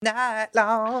night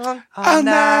long, All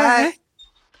night.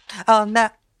 all night.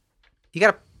 You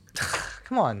gotta,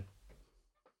 come on.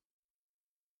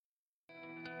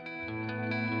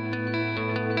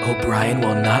 O'Brien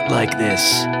will not like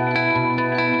this.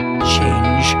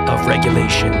 Change of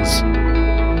regulations.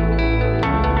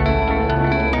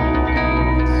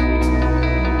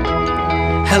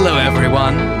 Hello,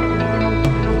 everyone,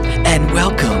 and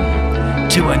welcome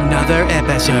to another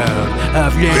episode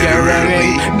of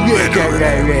Literary.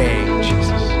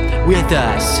 Jesus. With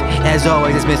us, as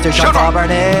always, is Mr. Sean Shut up.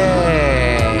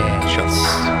 Burnett. Shut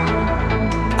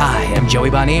up. I am Joey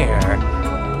Bonnier,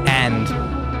 and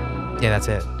yeah, that's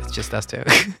it. It's just us two.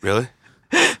 Really?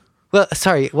 Well,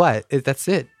 sorry, what? That's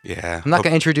it. Yeah. I'm not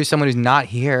going to introduce someone who's not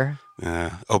here.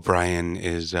 O'Brien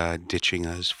is ditching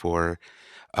us for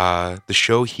the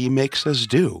show he makes us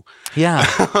do. Yeah,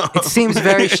 it seems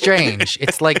very strange.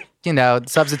 It's like,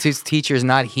 substitute teacher's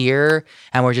not here,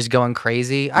 and we're just going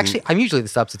crazy. Actually, I'm usually the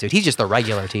substitute. He's just the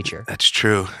regular teacher. That's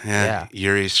true. Yeah. Yeah.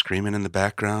 Yuri's screaming in the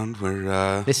background.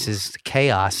 We're This is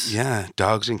chaos. yeah,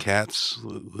 dogs and cats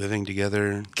living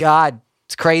together. God,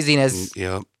 it's craziness.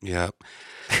 Yep.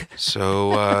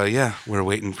 So yeah, we're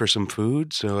waiting for some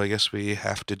food. So I guess we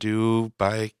have to do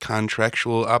by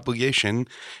contractual obligation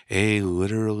a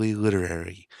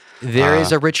literary. There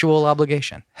is a ritual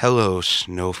obligation. Hello,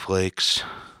 snowflakes.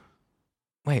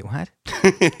 Wait, what?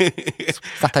 It's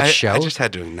not that show? I just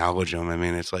had to acknowledge them. I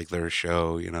mean, it's like their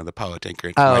show. The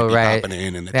politinker Oh, might be right. popping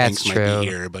in, and the That's Pinks true. might be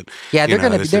here. But Yeah,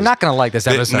 they're not gonna like this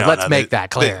thi- episode. no, Let's no, make thi- that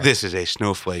clear. This is a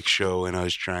snowflake show, and I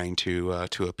was trying to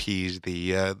appease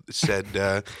the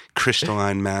said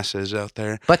crystalline masses out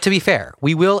there. But to be fair,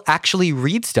 we will actually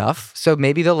read stuff, so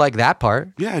maybe they'll like that part.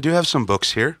 Yeah, I do have some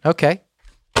books here. Okay.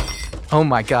 Oh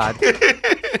my God.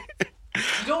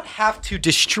 You don't have to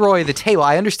destroy the table.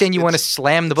 I understand you want to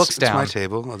slam the books down. It's my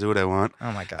table. I'll do what I want.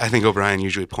 Oh my God. I think O'Brien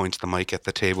usually points the mic at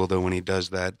the table, though. When he does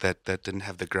that didn't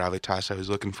have the gravitas I was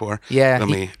looking for. Yeah, Let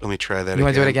me try that. You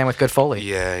want to do it again with good Foley?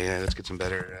 Yeah. Let's get some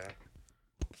better.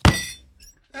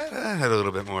 I had a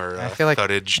little bit more I feel like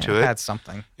thuddage to it it. had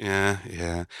something.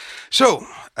 Yeah. So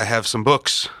I have some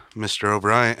books, Mr.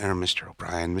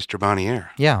 Bonnier.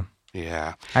 Yeah,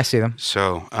 Yeah. I see them.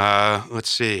 So let's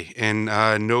see. In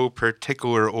no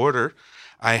particular order,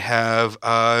 I have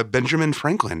Benjamin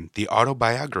Franklin, The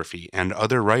Autobiography and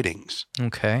Other Writings.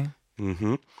 Okay.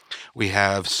 Mm-hmm. We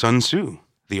have Sun Tzu,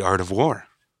 The Art of War.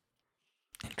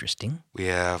 Interesting. We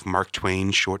have Mark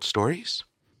Twain short stories.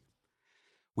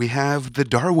 We have the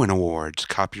Darwin Awards,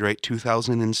 copyright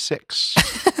 2006.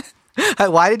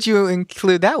 Why did you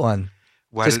include that one?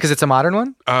 Just because it's a modern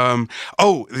one?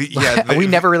 We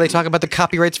never really talk about the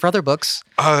copyrights for other books.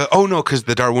 No, because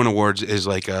the Darwin Awards is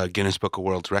like a Guinness Book of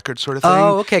World Records sort of thing.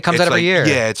 Oh, okay. It comes out every year.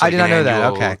 Yeah, it's I like did not an know that.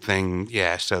 annual Okay. thing.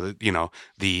 Yeah, so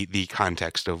the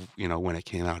context of when it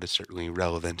came out is certainly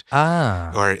relevant,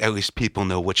 Ah. or at least people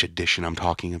know which edition I'm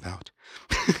talking about.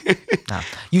 No.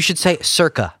 You should say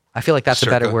circa. I feel like that's a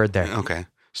better Circa. word there. Okay,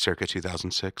 circa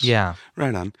 2006. Yeah.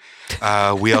 Right on.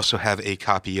 We also have a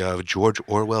copy of George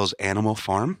Orwell's Animal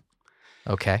Farm.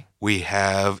 Okay. We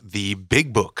have the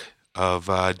big book of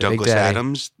Douglas Daddy.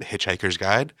 Adams, The Hitchhiker's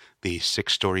Guide, the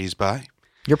 6 stories by.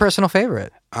 Your personal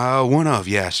favorite? One of,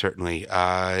 yeah, certainly.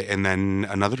 And then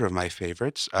another of my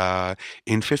favorites,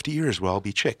 In 50 Years We'll All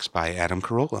Be Chicks by Adam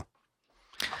Carolla.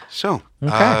 So,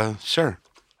 Okay. sir,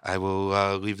 I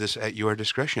will leave this at your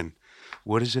discretion.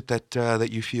 What is it that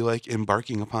you feel like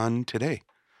embarking upon today?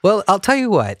 Well, I'll tell you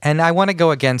what, and I want to go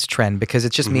against trend because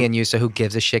it's just me and you, so who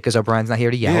gives a shit because O'Brien's not here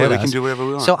to yell Yeah, at we us. can do whatever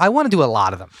we want. So I want to do a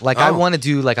lot of them. Like I Oh. want to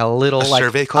do like a little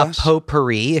survey class? a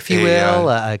potpourri, if you will.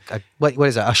 What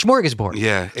is it? A smorgasbord.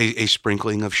 Yeah, a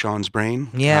sprinkling of Sean's brain.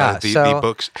 Yeah, the so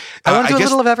books. I want to do a guess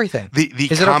little of everything.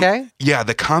 Is it okay? Yeah,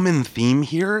 the common theme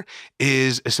here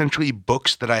is essentially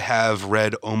books that I have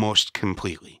read almost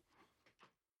completely.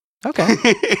 Okay.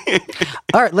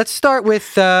 All right, let's start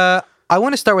with. I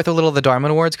want to start with a little of the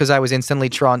Darwin Awards because I was instantly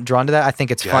drawn to that. I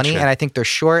think it's funny, Gotcha. and I think they're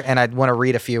short, and I'd want to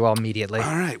read a few immediately.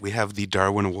 All right, we have the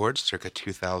Darwin Awards, circa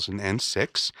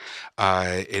 2006.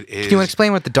 It is. Do you want to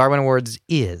explain what the Darwin Awards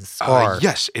is? Or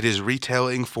Yes, it is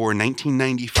retailing for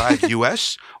 $19.95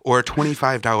 US or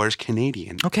 $25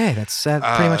 Canadian. Okay, that's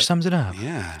pretty much sums it up.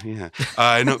 Yeah.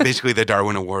 No, basically, the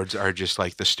Darwin Awards are just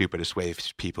like the stupidest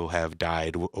ways people have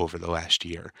died over the last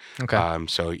year. Okay.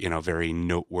 So, very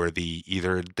noteworthy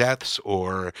either deaths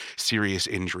or serious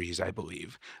injuries, I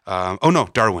believe. No,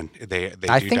 Darwin. They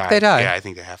I do think die. they die. Yeah, I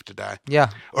think they have to die. Yeah.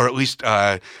 Or at least,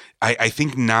 I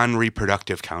think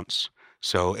non-reproductive counts.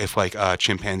 So if like a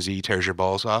chimpanzee tears your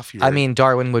balls off, I mean,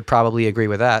 Darwin would probably agree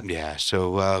with that. yeah.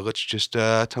 So let's just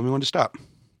tell me when to stop.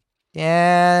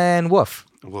 And woof.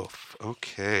 Wolf.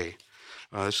 Okay.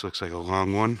 This looks like a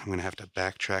long one. I'm going to have to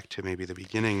backtrack to maybe the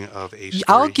beginning of a story.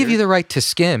 I'll give you the right to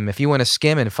skim if you want to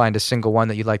skim and find a single one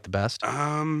that you like the best.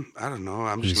 I don't know.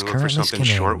 I'm just He's going to look for currently something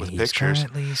skimming. short with He's pictures.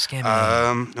 currently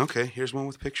skimming. Okay. Here's one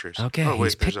with pictures. Okay, Oh, wait,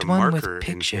 he's there's picked a one with marker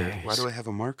in here. Why pictures. do I have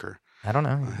a marker? I don't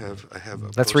know. I have a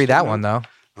Let's read Post-it that note. one though.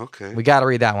 Okay. We got to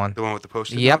read that one. The one with the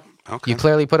post-it Yep. note? Okay. You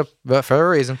clearly put a for a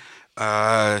reason.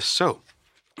 So,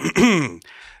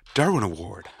 Darwin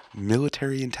Award,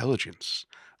 military intelligence,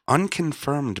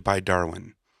 unconfirmed by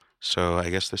Darwin. So I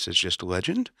guess this is just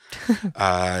legend.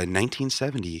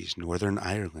 1970s, Northern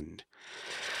Ireland.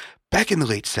 Back in the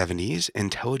late 70s,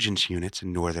 intelligence units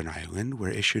in Northern Ireland were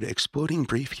issued exploding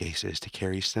briefcases to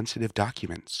carry sensitive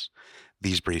documents.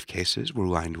 These briefcases were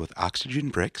lined with oxygen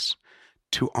bricks.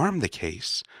 To arm the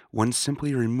case, one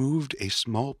simply removed a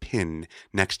small pin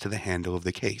next to the handle of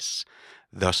the case.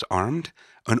 Thus armed,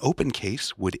 an open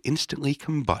case would instantly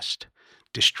combust,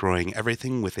 destroying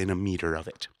everything within a meter of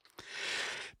it.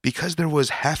 Because there was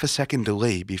half a second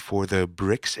delay before the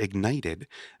bricks ignited,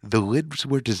 the lids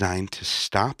were designed to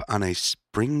stop on a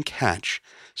spring catch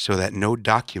so that no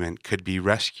document could be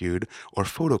rescued or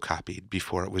photocopied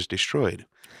before it was destroyed.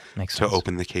 Makes To sense.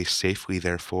 open the case safely,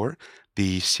 therefore,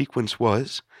 the sequence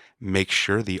was: make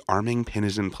sure the arming pin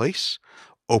is in place,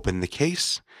 open the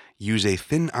case, use a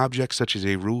thin object such as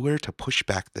a ruler to push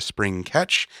back the spring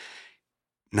catch.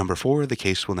 Number 4, the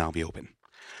case will now be open.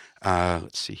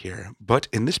 Let's see here. But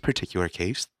in this particular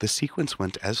case, the sequence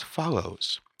went as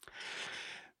follows.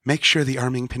 Make sure the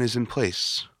arming pin is in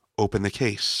place. Open the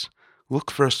case.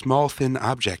 Look for a small thin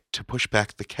object to push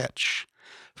back the catch.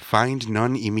 Find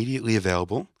none immediately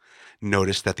available.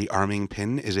 Notice that the arming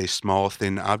pin is a small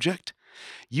thin object.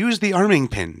 Use the arming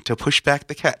pin to push back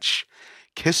the catch.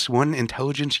 Kiss one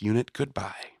intelligence unit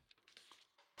goodbye.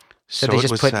 So they it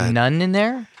just was put said. none in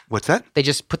there? What's that? They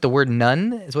just put the word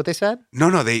none, is what they said?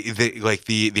 No, they like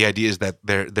the idea is that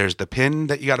there's the pin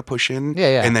that you got to push in,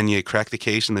 Yeah. and then you crack the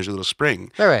case, and there's a little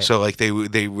spring. Right. So like they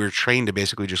were trained to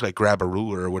basically just like grab a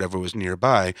ruler or whatever was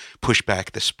nearby, push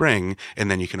back the spring,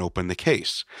 and then you can open the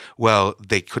case. Well,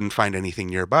 they couldn't find anything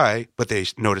nearby, but they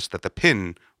noticed that the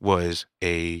pin was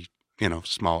a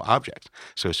small object.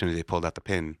 So as soon as they pulled out the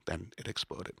pin, then it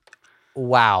exploded.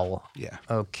 Wow. Yeah.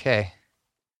 Okay.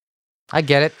 I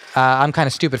get it. I'm kind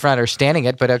of stupid for not understanding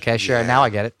it, but okay, sure. Yeah. Now I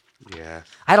get it. Yeah.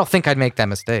 I don't think I'd make that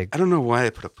mistake. I don't know why I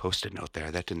put a Post-it note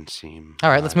there. That didn't seem. All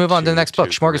right, let's move on to the next book,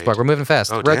 Smorgasbord. Great. We're moving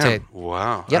fast. Oh, Rotate. damn.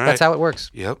 Wow. Yep, All that's right. how it works.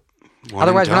 Yep. One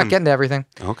Otherwise, and we're not done. getting to everything.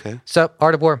 Okay. So,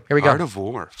 Art of War. Here we go. Art of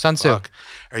War. Sun Tzu. Fuck.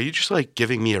 Are you just like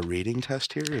giving me a reading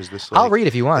test here? Is this? Like, I'll read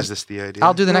if you want. Is this the idea?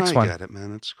 I'll do the next one. I get it,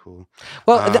 man. That's cool.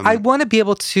 Well, I want to be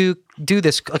able to do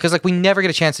this because, like, we never get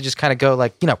a chance to just kind of go,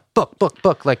 like,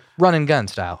 book, like run and gun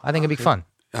style. I think it'd be fun.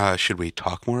 Should we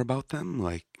talk more about them?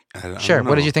 Like, I Sure. don't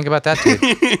What did know. you think about that, dude?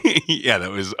 Yeah, that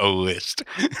was a list.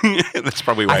 That's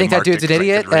probably why I think that marked it, dude's an 'cause I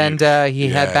idiot, could read. and he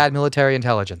had Yeah. bad military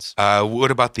intelligence.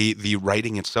 What about the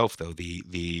writing itself, though?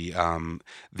 The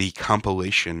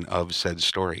compilation of said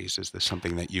stories. Is this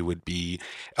something that you would be?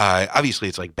 Obviously,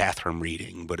 it's like bathroom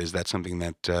reading, but is that something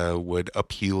that would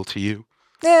appeal to you?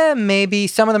 Maybe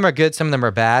some of them are good, some of them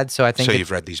are bad. So I think So you've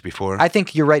read these before? I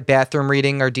think you're right. Bathroom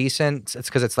reading are decent. It's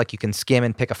because it's like you can skim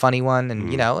and pick a funny one,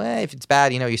 and if it's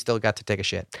bad, you still got to take a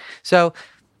shit. So,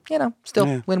 still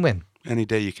Yeah. win-win. Any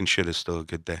day you can shit is still a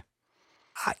good day.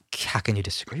 How can you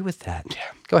disagree with that?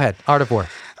 Yeah. Go ahead. Art of War.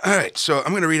 All right, so I'm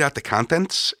going to read out the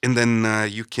contents, and then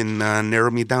you can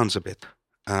narrow me down a bit.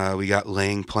 We got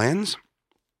laying plans.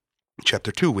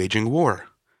 Chapter 2, waging war.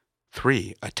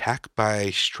 3, attack by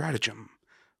stratagem.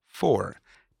 4,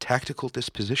 tactical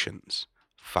dispositions.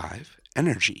 5,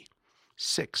 energy.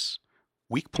 6,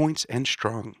 weak points and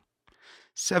strong.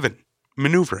 7,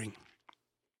 maneuvering.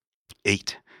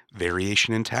 8,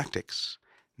 variation in tactics.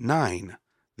 9,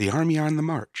 the army on the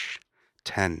march.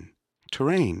 10,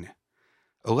 terrain.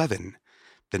 11,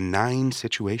 the 9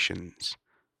 situations.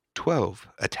 12,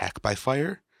 attack by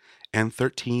fire. And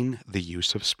 13, the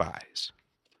use of spies.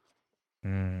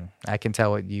 I can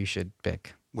tell what you should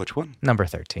pick. Which one? Number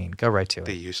 13. Go right to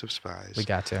The it. use of spies. We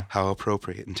got to. How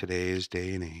appropriate in today's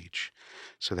day and age.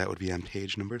 So that would be on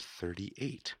page number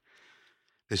 38.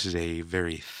 This is a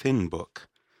very thin book.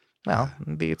 Well,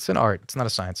 it's an art. It's not a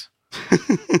science.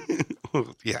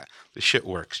 Well, yeah, the shit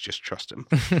works. Just trust him.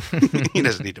 He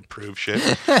doesn't need to prove shit.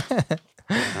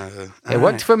 It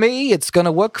worked for me. It's going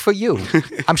to work for you.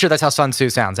 I'm sure that's how Sun Tzu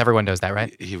sounds. Everyone knows that,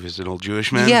 right? He was an old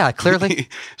Jewish man. Yeah, clearly.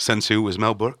 Sun Tzu was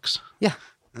Mel Brooks. Yeah.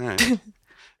 All right.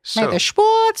 May So, the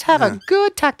Schwartz have yeah. a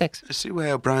good tactics. I see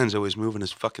why O'Brien's always moving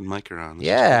his fucking mic around. It's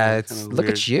Yeah, kinda look weird-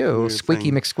 at you, weird Squeaky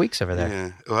thing. McSqueaks over there.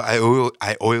 Yeah. Well,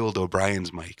 I oiled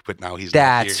O'Brien's mic, but now he's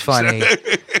That's not here.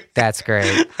 funny. That's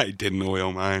great. I didn't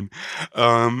oil mine.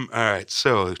 All right.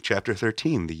 So, chapter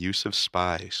 13, the use of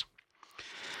spies.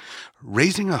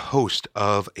 Raising a host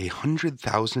of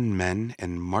 100,000 men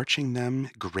and marching them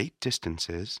great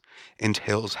distances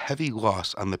entails heavy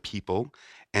loss on the people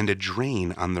and a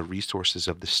drain on the resources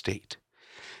of the state.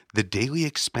 The daily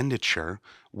expenditure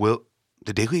will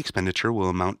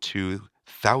amount to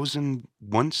 1,000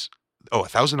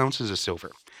 ounces of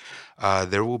silver.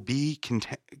 There will be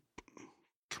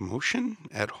commotion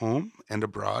at home and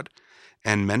abroad,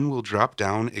 and men will drop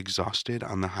down exhausted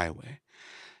on the highway.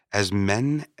 As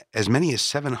many as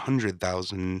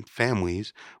 700,000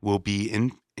 families will be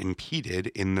impeded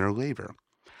in their labor.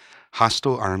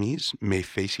 Hostile armies may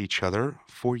face each other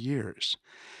for years,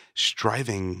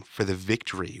 striving for the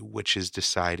victory which is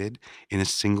decided in a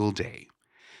single day.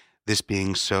 This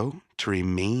being so, to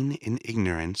remain in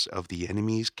ignorance of the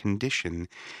enemy's condition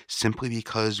simply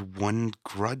because one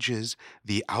grudges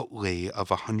the outlay of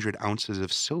 100 ounces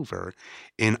of silver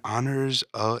in honors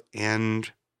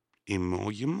and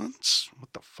emoluments?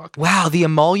 What the fuck? Wow, the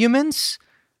emoluments?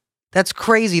 That's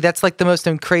crazy. That's like the most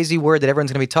crazy word that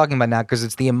everyone's going to be talking about now because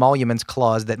it's the emoluments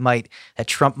clause that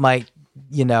Trump might,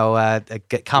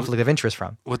 get conflict of interest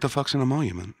from. What the fuck's an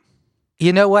emolument?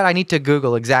 You know what? I need to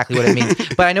Google exactly what it means.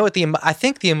 But I know what I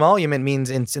think the emolument means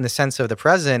in the sense of the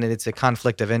president. It's a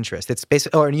conflict of interest. It's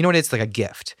basically, or you know what? It's like a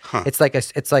gift. Huh. It's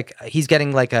like he's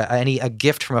getting like a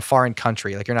gift from a foreign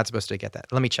country. Like you're not supposed to get that.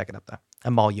 Let me check it up though.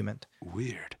 Emolument.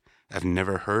 Weird. I've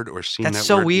never heard or seen That's that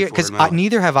so word weird before because in my life.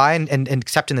 neither have I, and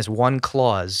except in this one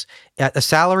clause, a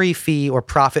salary, fee, or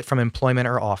profit from employment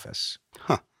or office.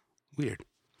 Weird.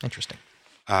 Interesting.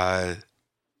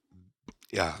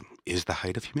 Yeah, is the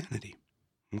height of humanity.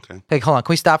 Okay. Hey, hold on.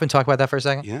 Can we stop and talk about that for a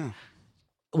second? Yeah.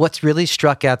 What's really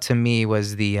struck out to me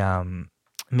was the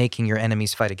making your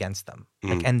enemies fight against them,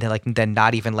 and then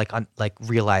not even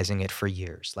realizing it for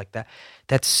years, like that.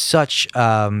 That's such.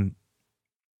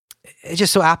 It's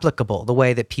just so applicable. The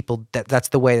way that people that's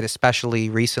the way that especially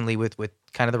recently with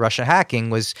kind of the Russia hacking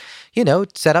was,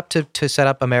 set up to set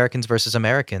up Americans versus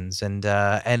Americans, and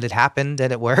it happened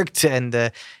and it worked and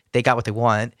they got what they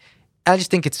want. I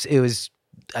just think it was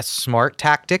a smart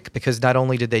tactic because not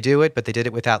only did they do it, but they did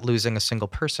it without losing a single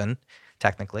person,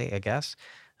 technically, I guess,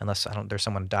 unless there's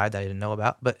someone who died that I didn't know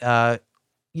about. But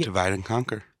Divide and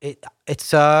conquer.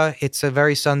 it's a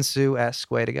very Sun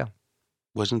Tzu-esque way to go.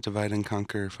 Wasn't divide and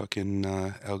conquer fucking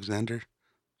Alexander?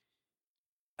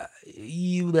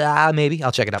 Maybe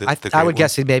I'll check it up. The I great would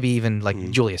guess one? it maybe even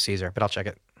Julius Caesar, but I'll check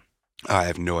it. I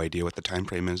have no idea what the time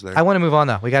frame is there. I want to move on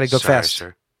though. We got to go Sorry, fast.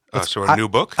 sir. So a new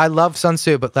book? I love Sun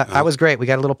Tzu, but that was great. We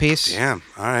got a little piece. Damn.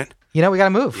 All right. We got to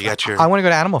move. You got your- I want to go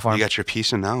to Animal Farm. You got your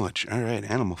piece of knowledge. All right,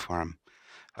 Animal Farm.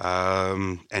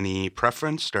 Any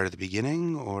preference? Start at the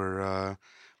beginning, or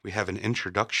we have an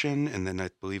introduction, and then I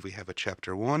believe we have a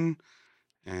chapter 1.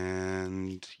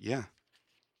 And yeah,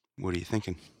 what are you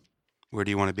thinking? Where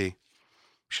do you want to be?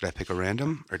 Should I pick a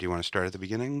random, or do you want to start at the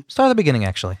beginning? Start at the beginning,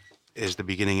 actually. Is the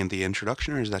beginning in the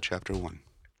introduction, or is that chapter 1?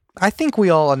 I think we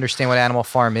all understand what Animal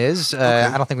Farm is. Okay.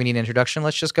 I don't think we need an introduction.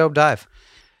 Let's just go dive.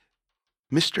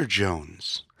 Mr.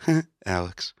 Jones,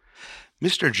 Alex.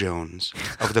 Mr. Jones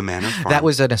of the Manor Farm. That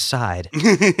was an aside.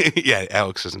 Yeah,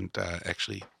 Alex isn't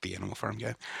actually the Animal Farm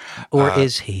guy. Or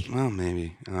is he? Well,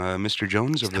 maybe. Mr.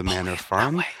 Jones of the Manor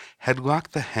Farm had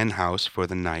locked the hen house for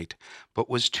the night, but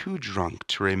was too drunk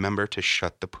to remember to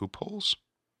shut the poop holes.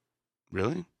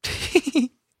 Really?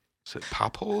 Is it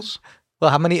pop holes? Well,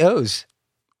 how many O's?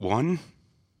 1?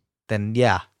 Then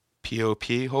yeah.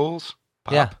 P-O-P holes?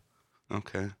 Pop? Yeah.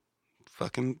 Okay.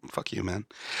 Fuck you, man.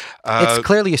 It's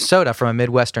clearly a soda from a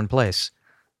Midwestern place.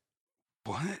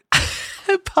 What?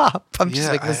 Pop. I'm just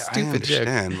Yeah, making a stupid I joke.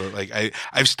 understand, but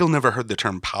I've still never heard the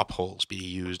term pop holes be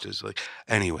used as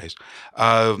anyways.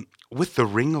 With the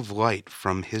ring of light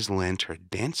from his lantern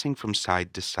dancing from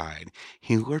side to side,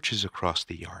 he lurches across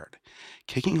the yard.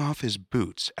 Kicking off his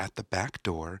boots at the back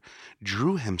door,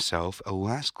 drew himself a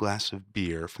last glass of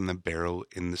beer from the barrel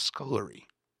in the scullery.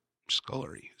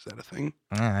 Scullery, is that a thing?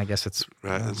 I guess it's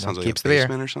Right, well, it sounds like keeps a the beer.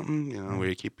 basement or something, where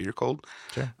you keep beer cold.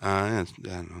 Sure. I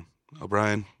don't know.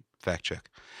 O'Brien, fact check.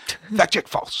 Fact check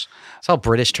false. It's all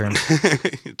British terms.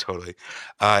 Totally.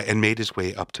 And made his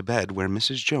way up to bed where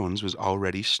Mrs. Jones was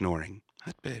already snoring.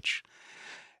 That bitch.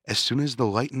 As soon as the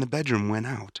light in the bedroom went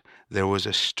out, there was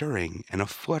a stirring and a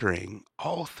fluttering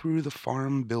all through the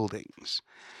farm buildings.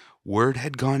 Word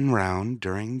had gone round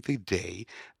during the day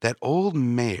that old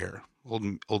Mayor,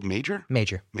 Old Major?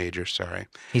 Major. Major, sorry.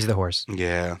 He's the horse.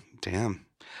 Yeah, damn.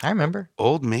 I remember.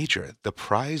 Old Major, the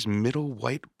prize middle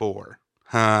white boar.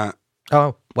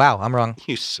 Oh, wow. I'm wrong.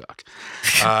 You suck.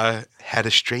 Had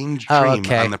a strange Oh, dream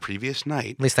okay. on the previous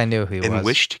night At least I knew who he and was.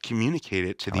 wished to communicate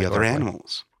it to the like other Orphan.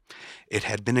 animals. It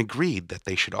had been agreed that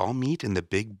they should all meet in the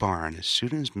big barn as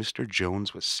soon as Mr.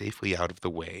 Jones was safely out of the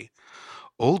way.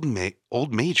 Old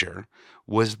Major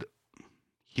was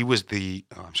he was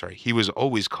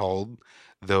always called,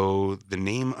 though the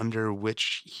name under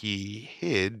which he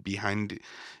hid behind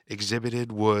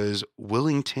exhibited was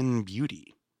Willingdon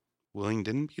Beauty.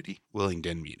 Willingdon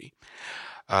Beauty.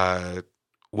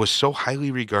 Was so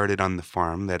highly regarded on the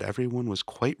farm that everyone was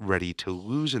quite ready to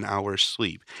lose an hour's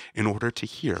sleep in order to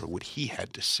hear what he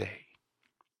had to say.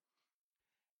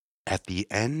 At the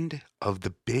end of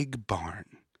the big barn,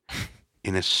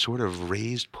 in a sort of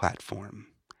raised platform,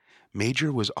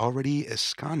 Major was already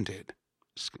ensconced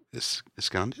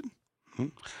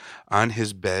on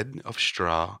his bed of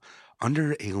straw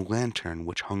under a lantern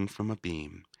which hung from a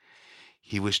beam.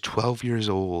 He was 12 years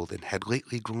old and had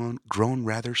lately grown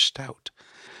rather stout,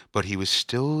 but he was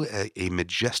still a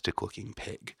majestic-looking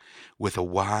pig, with a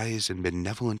wise and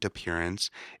benevolent appearance,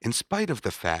 in spite of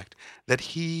the fact that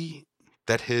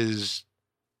his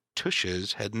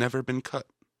tushes had never been cut.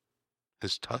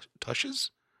 His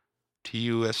tushes?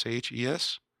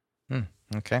 T-U-S-H-E-S?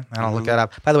 Okay. I'll look that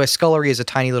up. By the way, scullery is a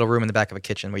tiny little room in the back of a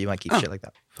kitchen where you might keep shit like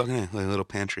that. Fucking A, like a little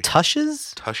pantry.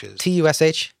 Tushes? Tushes.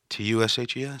 T-U-S-H?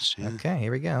 T-U-S-H-E-S, yeah. Okay,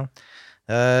 here we go.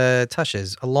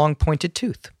 Tushes, a long pointed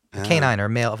tooth. A canine or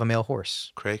male of a male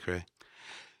horse. Cray.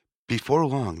 Before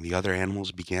long, the other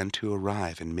animals began to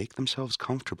arrive and make themselves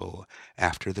comfortable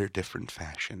after their different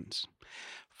fashions.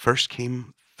 First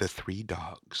came the 3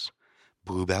 dogs,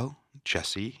 Bluebell,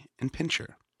 Jessie, and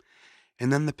Pincher,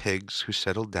 and then the pigs, who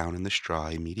settled down in the straw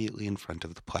immediately in front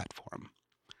of the platform.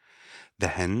 The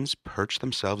hens perched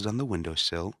themselves on the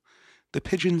windowsill, the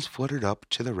pigeons fluttered up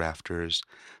to the rafters,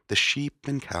 the sheep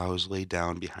and cows lay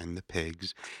down behind the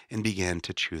pigs and began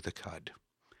to chew the cud.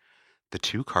 The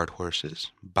 2 cart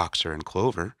horses, Boxer and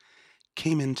Clover,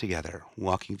 came in together,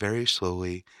 walking very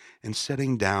slowly and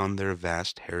setting down their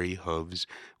vast hairy hooves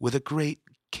with a great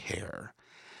care,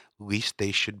 lest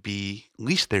there should be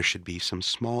some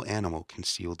small animal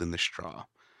concealed in the straw.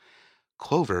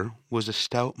 Clover was a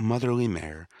stout motherly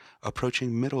mare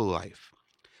approaching middle life,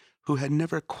 who had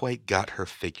never quite got her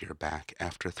figure back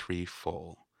after 3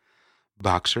 full.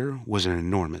 Boxer was an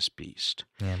enormous beast,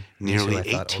 nearly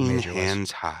 18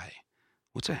 hands high.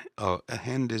 What's a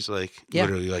hand is like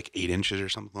literally like 8 inches or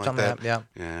something like that. Yeah,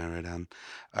 right on.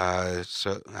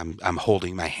 So I'm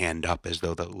holding my hand up as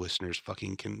though the listeners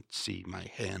fucking can see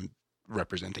my hand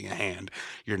representing a hand.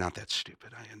 You're not that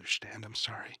stupid. I understand. I'm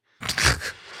sorry.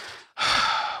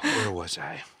 Where was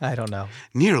I? I don't know.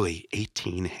 Nearly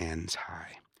 18 hands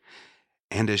high,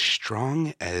 and as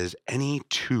strong as any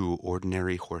 2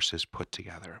 ordinary horses put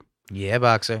together. Yeah,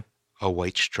 Boxer. A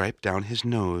white stripe down his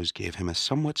nose gave him a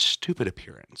somewhat stupid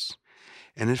appearance,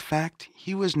 and in fact,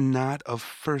 he was not of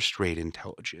first-rate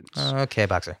intelligence. Okay,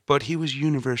 Boxer. But he was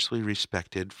universally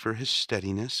respected for his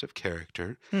steadiness of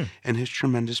character and his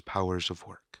tremendous powers of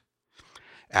work.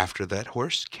 After that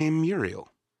horse came Muriel,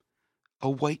 a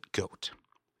white goat,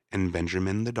 and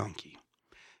Benjamin the donkey.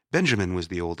 Benjamin was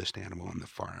the oldest animal on the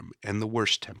farm and the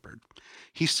worst-tempered.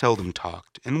 He seldom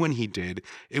talked, and when he did,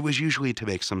 it was usually to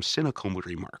make some cynical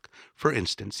remark. For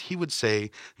instance, he would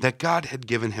say that God had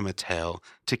given him a tail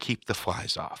to keep the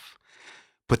flies off,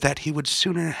 but that he would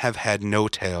sooner have had no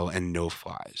tail and no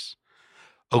flies.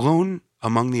 Alone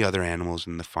among the other animals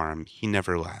in the farm, he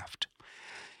never laughed.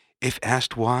 If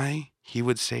asked why, he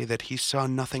would say that he saw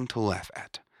nothing to laugh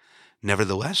at.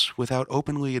 Nevertheless, without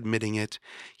openly admitting it,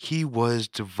 he was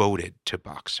devoted to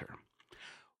Boxer.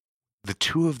 The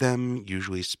 2 of them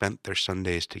usually spent their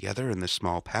Sundays together in the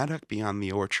small paddock beyond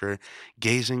the orchard,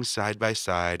 gazing side by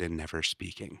side and never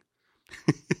speaking.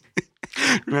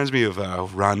 Reminds me of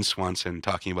Ron Swanson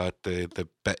talking about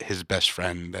his best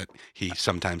friend that he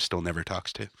sometimes still never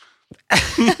talks to.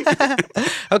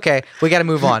 Okay, we got to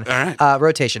move on. All right.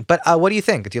 Rotation. But what do you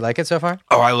think? Do you like it so far?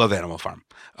 Oh, I love Animal Farm.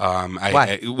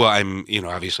 Why? I'm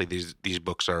obviously these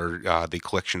books are the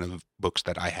collection of books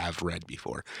that I have read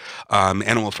before.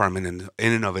 Animal Farm in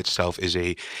and of itself is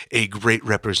a great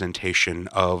representation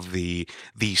of the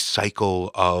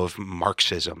cycle of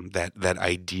Marxism, that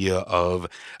idea of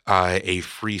a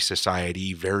free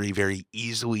society very, very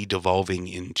easily devolving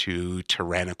into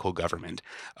tyrannical government.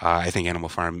 I think Animal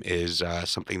Farm is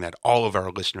something that all of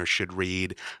our listeners should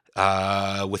read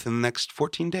within the next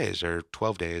 14 days or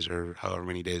 12 days or however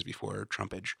many days before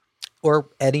Trumpage. or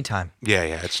anytime. Yeah,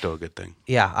 it's still a good thing.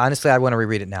 Yeah, honestly, I want to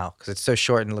reread it now because it's so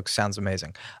short and sounds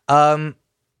amazing. I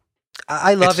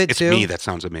love it too. It's me that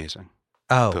sounds amazing.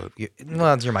 Oh,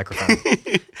 well, it's your microphone.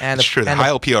 And it's true. The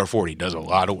Heil PR40 does a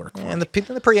lot of work. And the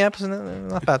preamps,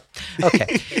 not bad.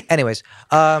 Okay. Anyways,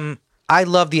 I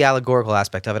love the allegorical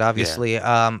aspect of it, obviously.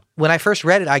 Yeah. When I first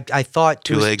read it, I thought...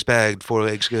 2 legs bagged, 4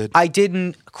 legs good. I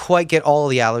didn't quite get all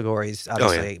the allegories,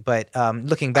 obviously. But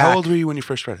looking back... How old were you when you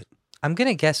first read it? I'm going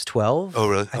to guess 12. Oh,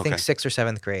 really? I think 6th or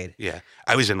 7th grade. Yeah.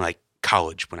 I was in like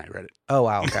college when I read it. Oh,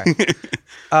 wow.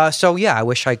 Okay. So, yeah, I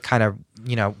wish I kind of,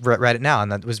 read it now.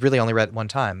 And that was really only read it one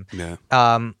time. Yeah.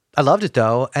 I loved it,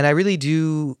 though. And I really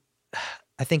do...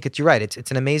 I think you're right. It's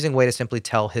an amazing way to simply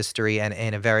tell history and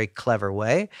in a very clever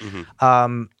way.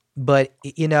 Mm-hmm. But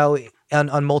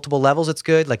on multiple levels, it's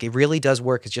good. Like it really does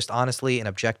work. It's just honestly an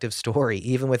objective story,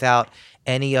 even without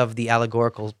any of the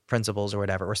allegorical principles or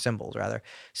whatever, or symbols rather.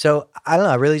 So I don't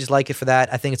know. I really just like it for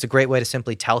that. I think it's a great way to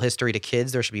simply tell history to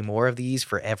kids. There should be more of these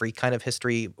for every kind of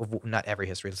history. Not every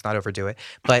history. Let's not overdo it.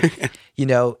 But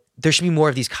there should be more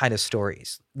of these kind of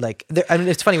stories. Like,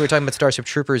 it's funny, we were talking about Starship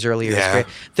Troopers earlier. Yeah.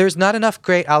 There's not enough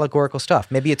great allegorical stuff.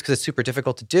 Maybe it's because it's super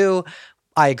difficult to do.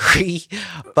 I agree,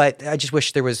 but I just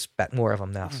wish there was more of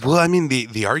them now. So. Well, I mean,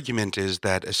 the argument is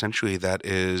that essentially that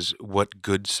is what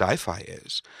good sci-fi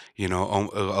is. A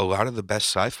lot of the best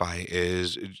sci-fi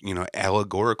is,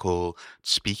 allegorical,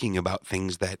 speaking about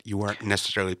things that you aren't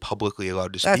necessarily publicly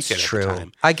allowed to speak That's at true. the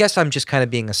time. I guess I'm just kind of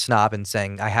being a snob and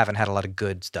saying I haven't had a lot of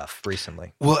good stuff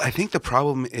recently. Well, I think the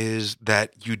problem is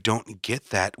that you don't get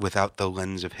that without the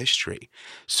lens of history.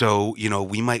 So,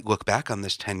 we might look back on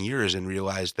this 10 years and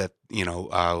realize that,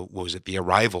 what was it? The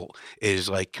Arrival is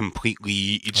like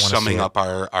completely summing up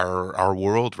our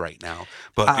world right now.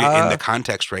 But in the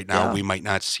context right now, we might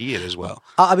not see it as well.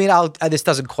 I mean, this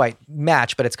doesn't quite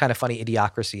match, but it's kind of funny.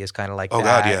 Idiocracy is kind of like that.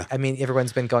 God, yeah. I mean,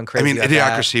 everyone's been going crazy. I mean,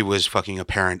 Idiocracy was fucking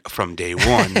apparent from day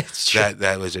one.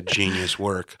 that was a genius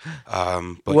work.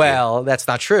 But that's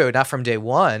not true. Not from day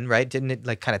one, right? Didn't it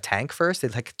like kind of tank first?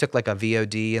 It took like a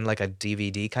VOD and like a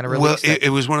DVD kind of release. Well,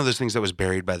 it was one of those things that was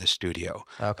buried by the studio.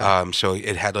 Okay. So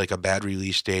it had like a bad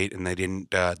release date, and they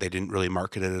didn't really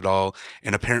market it at all.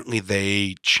 And apparently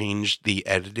they changed the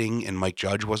editing, and Mike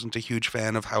Judge wasn't a huge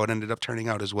fan of how it ended up turning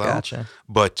out as well. Gotcha.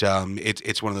 But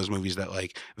it's one of those movies that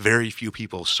like very few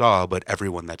people saw, but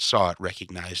everyone that saw it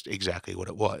recognized exactly what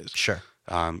it was. Sure.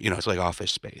 It's like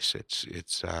Office Space.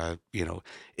 It's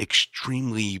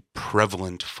extremely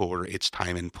prevalent for its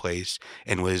time and place,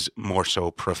 and was more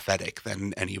so prophetic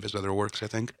than any of his other works, I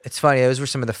think. It's funny. Those were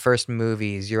some of the first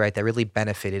movies, you're right, that really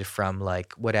benefited from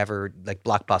like whatever, like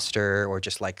Blockbuster or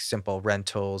just like simple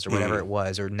rentals or whatever it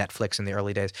was, or Netflix in the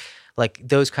early days. Like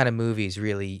those kind of movies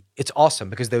really, it's awesome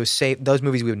because those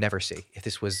movies we would never see if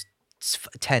this was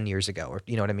 10 years ago, or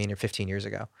you know what I mean, or 15 years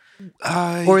ago.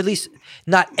 Or at least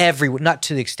not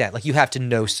to the extent. Like you have to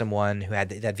know someone who had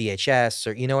that VHS,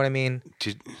 or you know what I mean?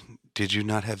 Did you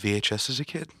not have VHS as a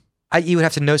kid? You would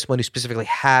have to know someone who specifically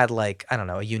had like, I don't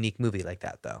know, a unique movie like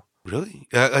that though. Really?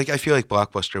 I feel like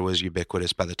Blockbuster was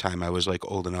ubiquitous by the time I was like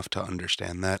old enough to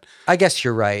understand that. I guess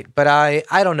you're right, but I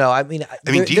don't know. I mean,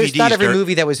 there's not every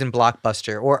movie that was in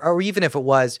Blockbuster, or even if it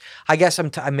was, I guess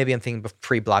maybe I'm thinking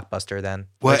pre-Blockbuster then.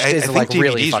 Well, I think like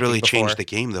DVDs really changed the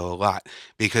game though a lot,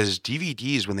 because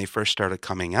DVDs when they first started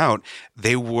coming out,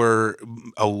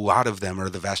 a lot of them, or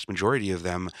the vast majority of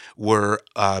them, were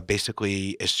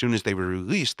basically as soon as they were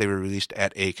released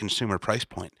at a consumer price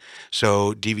point.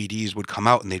 So DVDs would come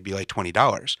out and they'd be like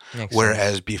 $20.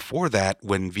 Whereas before that,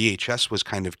 when VHS was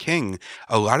kind of king,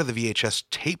 a lot of the VHS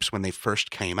tapes when they first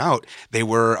came out, they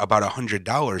were about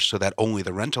 $100 so that only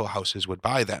the rental houses would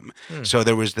buy them. So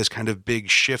there was this kind of big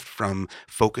shift from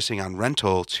focusing on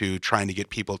rental to trying to get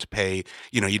people to pay,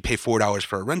 you'd pay $4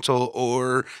 for a rental,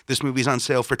 or this movie's on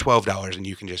sale for $12 and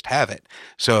you can just have it.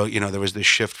 So, there was this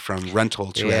shift from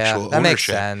rental to actual ownership. That makes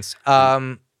sense.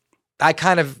 I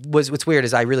kind of what's weird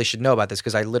is I really should know about this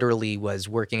because I literally was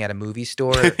working at a movie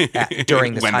store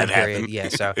during this time period. Yeah,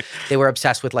 so they were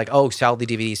obsessed with like, sell the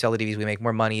DVDs, we make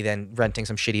more money than renting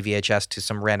some shitty VHS to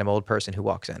some random old person who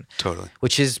walks in. Totally.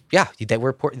 Which is, they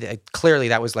were clearly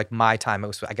that was like my time.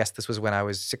 I guess this was when I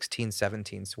was 16,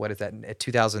 17. So what is that,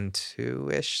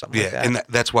 2002-ish, something like that? And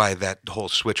that's why that whole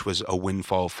switch was a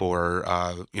windfall for,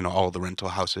 all the rental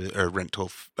houses or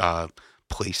rental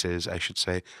places, I should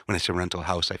say. When I say rental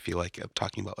house, I feel like I'm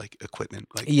talking about like equipment.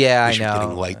 Like, I know.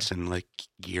 Getting lights and like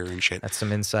gear and shit. That's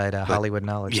some inside Hollywood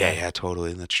knowledge. Yeah,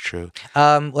 totally. That's true.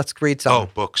 Let's read some. Oh,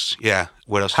 books. Yeah.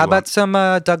 What else? How about some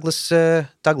Douglas?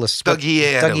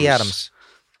 Dougie Adams. Dougie Adams.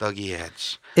 Dougie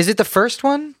Ads. Is it the first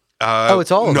one?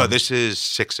 It's all of No, them. this is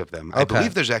 6 of them. I Okay.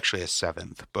 believe there's actually a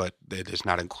 7th, but it is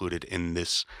not included in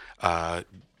this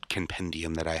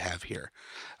compendium that I have here.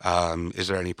 Is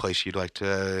there any place you'd like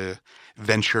to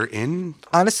venture in?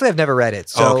 Honestly, I've never read it,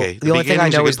 so Okay. the only thing I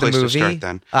beginning's a know good is the place to movie. start,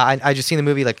 then. I just seen the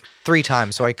movie like 3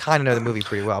 times, so I kind of know the movie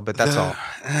pretty well. But that's all.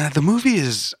 The movie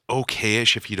is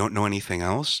okay-ish if you don't know anything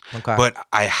else. Okay. But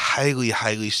I highly,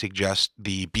 highly suggest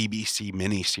the BBC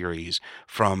miniseries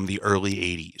from the early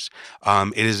 80s.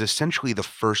 It is essentially the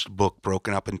first book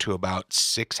broken up into about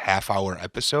 6 half-hour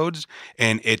episodes,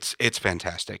 and it's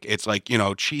fantastic. It's like,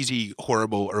 cheesy,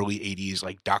 horrible early 80s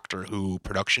like Doctor Who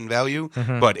production value,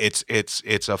 Mhm. but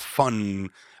it's a fun,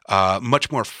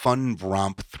 much more fun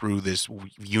romp through this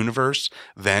universe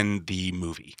than the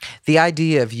movie. The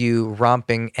idea of you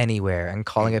romping anywhere and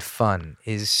calling it fun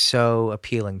is so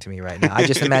appealing to me right now. I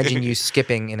just imagine you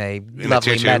skipping in a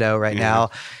lovely tutu. meadow right Yeah.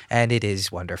 now, and it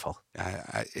is wonderful.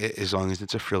 As long as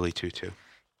it's a frilly tutu.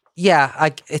 Yeah,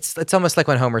 it's almost like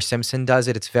when Homer Simpson does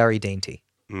it. It's very dainty.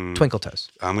 Mm, Twinkle toes.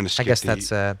 I'm going to skip I guess the,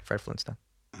 that's Fred Flintstone.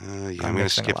 I'm I'm going to mixing a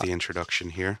skip lot. the introduction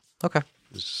here. Okay.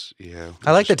 Yeah.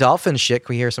 I like the dolphin shit.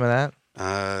 Can we hear some of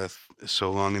that?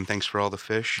 So long and thanks for all the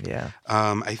fish. Yeah.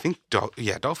 I think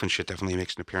dolphin shit definitely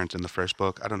makes an appearance in the first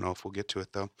book. I don't know if we'll get to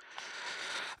it though.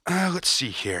 Let's see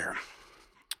here.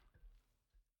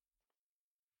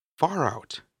 Far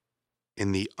out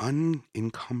in the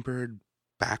unencumbered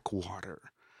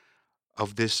backwater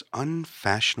of this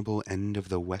unfashionable end of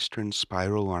the western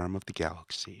spiral arm of the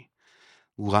galaxy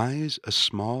lies a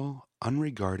small,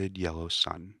 unregarded yellow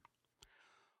sun.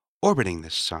 Orbiting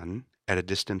this sun, at a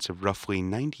distance of roughly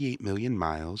 98 million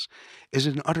miles, is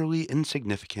an utterly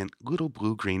insignificant little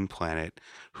blue-green planet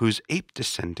whose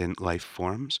ape-descendant life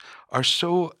forms are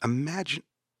so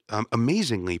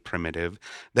amazingly primitive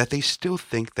that they still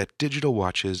think that digital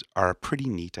watches are a pretty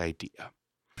neat idea.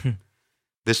 Hmm.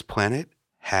 This planet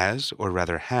has, or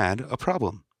rather had, a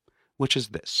problem, which is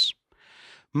this.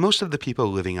 Most of the people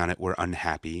living on it were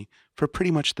unhappy for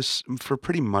pretty much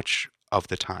of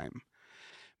the time.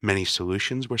 Many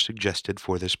solutions were suggested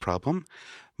for this problem,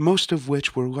 most of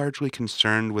which were largely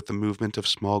concerned with the movement of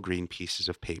small green pieces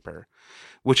of paper,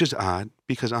 which is odd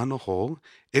because on the whole,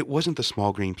 it wasn't the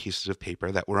small green pieces of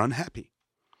paper that were unhappy.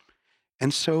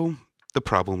 And so the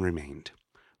problem remained.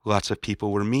 Lots of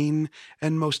people were mean,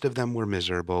 and most of them were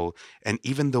miserable, and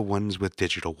even the ones with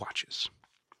digital watches.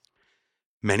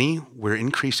 Many were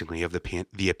increasingly of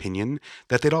the opinion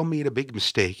that they'd all made a big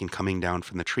mistake in coming down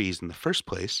from the trees in the first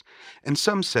place, and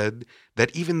some said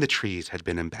that even the trees had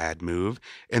been in bad move,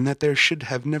 and that there should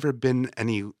have never been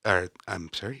and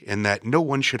that no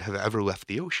one should have ever left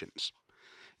the oceans.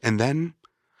 And then,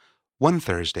 one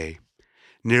Thursday,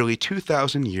 nearly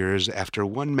 2,000 years after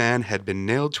one man had been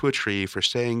nailed to a tree for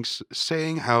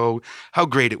saying how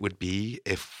great it would be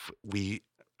if we...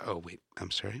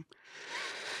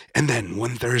 And then,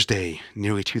 one Thursday,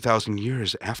 nearly 2,000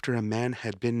 years after a man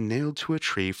had been nailed to a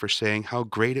tree for saying how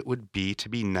great it would be to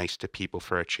be nice to people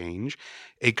for a change,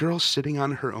 a girl sitting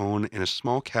on her own in a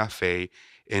small cafe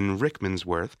in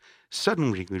Rickmansworth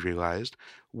suddenly realized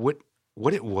what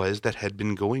it was that had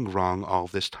been going wrong all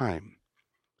this time.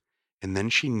 And then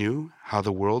she knew how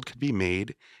the world could be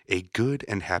made a good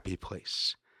and happy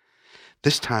place.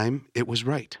 This time, it was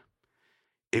right.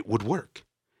 It would work.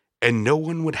 And no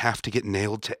one would have to get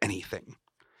nailed to anything.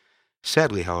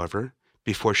 Sadly, however,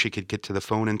 before she could get to the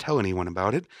phone and tell anyone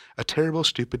about it, a terrible,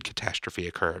 stupid catastrophe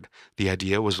occurred. The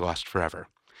idea was lost forever.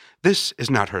 This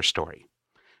is not her story,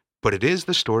 but it is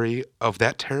the story of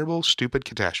that terrible, stupid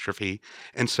catastrophe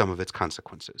and some of its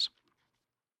consequences.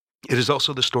 It is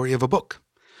also the story of a book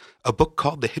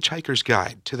called The Hitchhiker's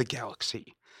Guide to the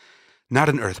Galaxy. Not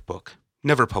an Earth book.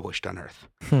 Never published on Earth.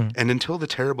 And until the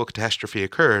terrible catastrophe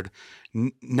occurred,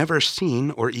 never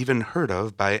seen or even heard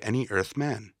of by any Earth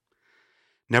man.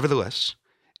 Nevertheless,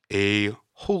 a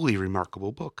wholly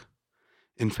remarkable book.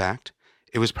 In fact,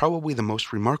 it was probably the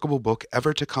most remarkable book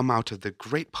ever to come out of the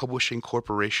great publishing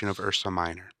corporation of Ursa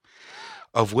Minor,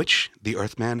 of which the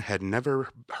Earthman had never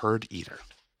heard either.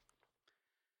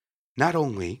 Not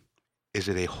only is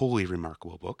it a wholly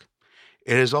remarkable book,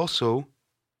 it is also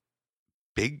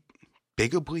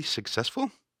bigly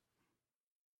successful?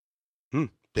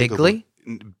 Bigly?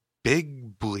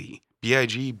 Bigly.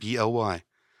 B-I-G-B-L-Y.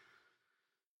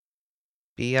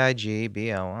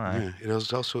 B-I-G-B-L-Y. Yeah, it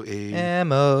is also a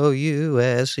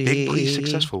M-O-U-S-E. bigly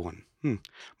successful one.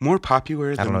 More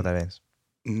popular I don't know what that means.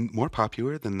 More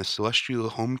popular than the Celestial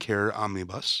Home Care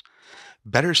Omnibus,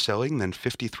 better selling than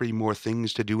 53 More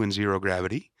Things to Do in Zero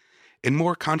Gravity, and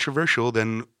more controversial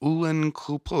than Ulan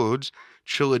Klopod's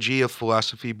trilogy of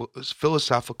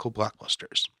philosophical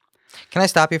blockbusters. Can I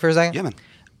stop you for a second? Yeah, man.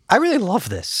 I really love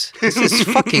this. This is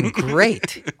fucking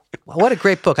great. What a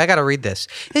great book. I got to read this.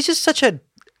 It's just such a,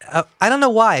 I don't know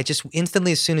why. It just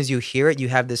instantly, as soon as you hear it, you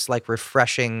have this like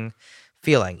refreshing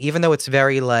feeling, even though it's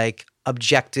very like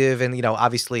objective and,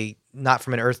 obviously not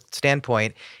from an Earth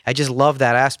standpoint. I just love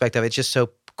that aspect of it. It's just so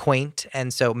quaint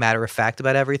and so matter of fact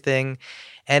about everything.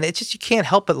 And it's just, you can't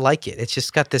help but like it. It's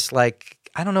just got this like,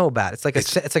 I don't know about it. It's like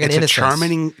an innocence.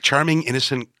 A charming,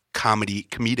 innocent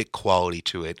comedic quality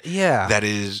to it. Yeah. That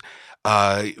is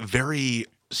very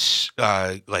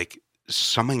like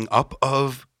summing up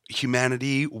of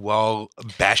humanity while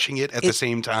bashing it at the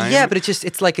same time. Yeah, but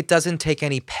it's like it doesn't take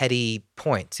any petty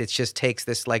points. It just takes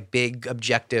this like big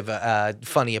objective,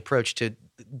 funny approach to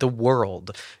the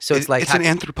world. So it's like it's an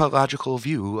anthropological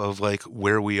view of like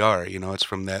where we are. It's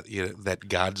from that that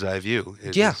God's eye view.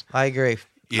 I agree.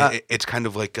 Yeah, it's kind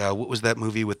of like what was that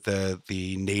movie with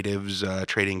the natives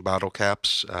trading bottle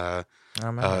caps? I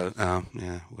don't remember.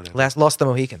 Yeah, whatever. Lost the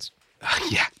Mohicans.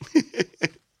 Yeah.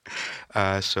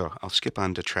 So I'll skip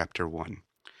on to chapter 1.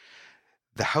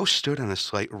 The house stood on a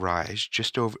slight rise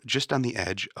just on the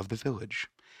edge of the village.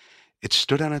 It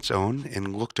stood on its own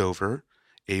and looked over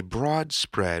a broad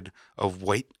spread of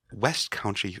white West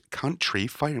Country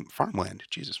farmland.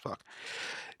 Jesus fuck.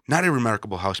 Not a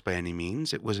remarkable house by any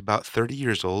means. It was about 30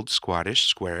 years old, squattish,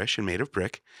 squarish, and made of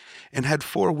brick, and had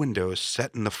 4 windows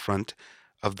set in the front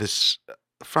of the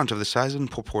size and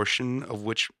proportion of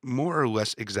which more or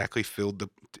less exactly failed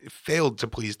to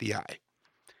please the eye.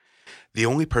 The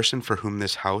only person for whom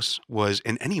this house was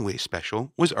in any way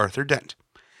special was Arthur Dent,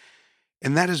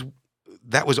 and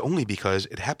that was only because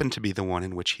it happened to be the one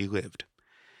in which he lived.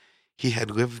 He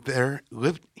had lived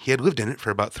in it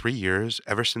for about 3 years,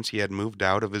 ever since he had moved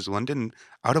out of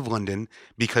London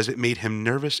because it made him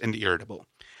nervous and irritable.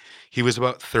 He was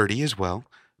about 30 as well,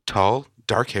 tall,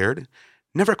 dark-haired,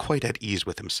 never quite at ease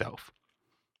with himself.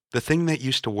 The thing that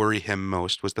used to worry him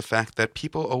most was the fact that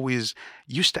people always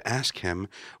used to ask him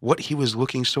what he was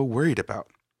looking so worried about.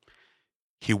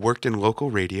 He worked in local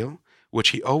radio, which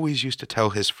he always used to tell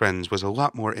his friends was a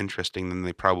lot more interesting than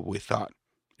they probably thought.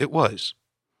 It was.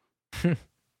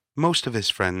 Most of his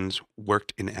friends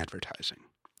worked in advertising.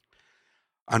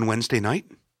 On Wednesday night,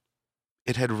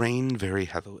 it had rained very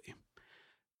heavily.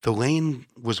 The lane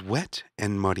was wet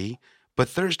and muddy, but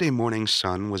Thursday morning's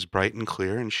sun was bright and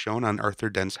clear and shone on Arthur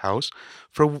Dent's house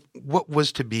for what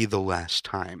was to be the last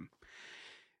time.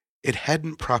 It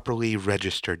hadn't properly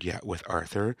registered yet with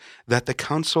Arthur that the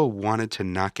council wanted to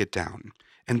knock it down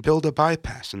and build a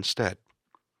bypass instead.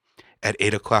 At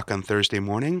 8 o'clock on Thursday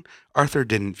morning, Arthur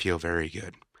didn't feel very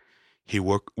good. He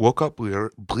woke up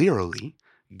blearily,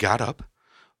 got up,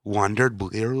 wandered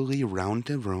blearily round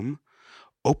the room,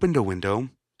 opened a window,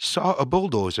 saw a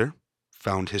bulldozer,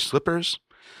 found his slippers,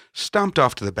 stomped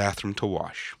off to the bathroom to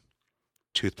wash.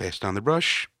 Toothpaste on the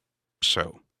brush,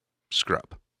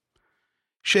 scrub.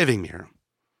 Shaving mirror,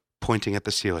 pointing at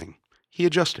the ceiling. He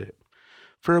adjusted it.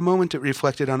 For a moment it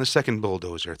reflected on a second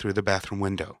bulldozer through the bathroom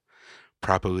window.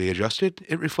 Properly adjusted,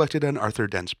 it reflected on Arthur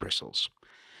Dent's bristles.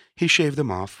 He shaved them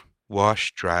off,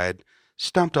 washed, dried,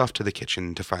 stomped off to the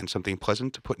kitchen to find something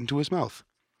pleasant to put into his mouth.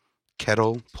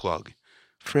 Kettle, plug.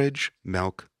 Fridge,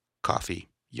 milk, coffee,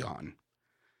 yawn.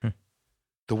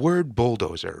 The word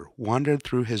bulldozer wandered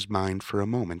through his mind for a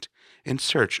moment in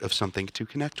search of something to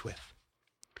connect with.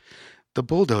 The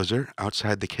bulldozer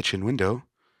outside the kitchen window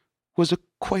was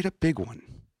quite a big one.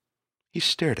 He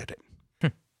stared at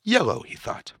it. Yellow, he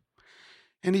thought.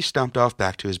 And he stomped off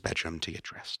back to his bedroom to get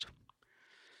dressed.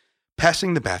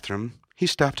 Passing the bathroom, he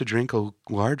stopped to drink a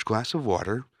large glass of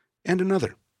water and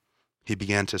another. He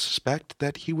began to suspect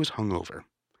that he was hungover.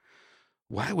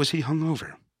 Why was he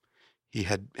hungover?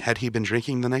 Had he been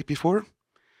drinking the night before?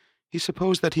 He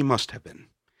supposed that he must have been.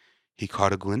 He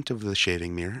caught a glint of the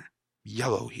shaving mirror.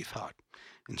 Yellow, he thought,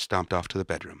 and stomped off to the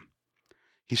bedroom.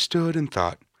 He stood and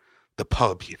thought. The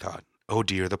pub, he thought. Oh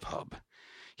dear, the pub.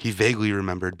 He vaguely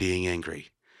remembered being angry.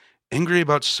 Angry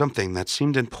about something that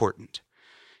seemed important.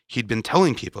 He'd been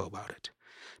telling people about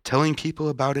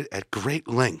it at great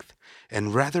length,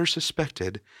 and rather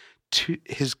suspected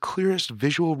his clearest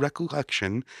visual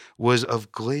recollection was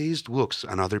of glazed looks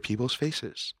on other people's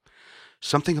faces.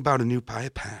 Something about a new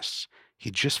bypass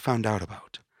he'd just found out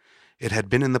about. It had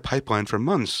been in the pipeline for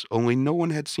months, only no one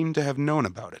had seemed to have known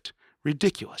about it.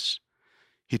 Ridiculous.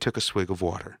 He took a swig of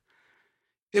water.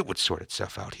 It would sort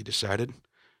itself out, he decided.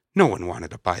 No one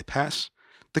wanted a bypass.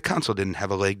 The council didn't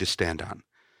have a leg to stand on.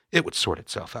 It would sort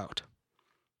itself out.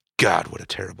 God, what a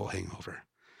terrible hangover.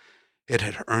 It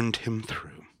had earned him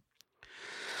through.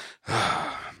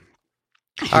 All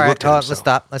right, let's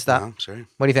stop. Oh, sorry.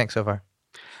 What do you think so far?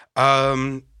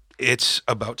 It's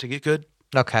about to get good.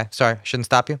 Okay, sorry, shouldn't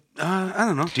stop you. I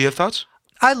don't know. Do you have thoughts?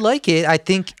 I like it. I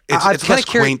think It's I'm less kind of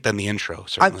curious. quaint than the intro,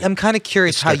 certainly. I'm kind of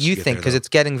curious It how starts to you get think there, because though. it's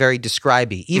getting very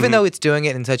describey, even Mhm. though it's doing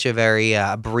it in such a very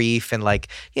brief and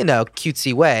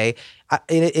cutesy way.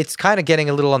 It's kind of getting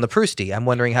a little on the Prousty. I'm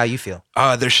wondering how you feel.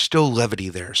 There's still levity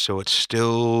there, so it's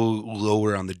still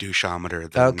lower on the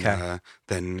doucheometer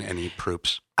than any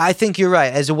proops. I think you're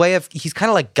right. As a way of, he's kind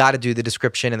of like got to do the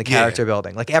description and the Yeah. character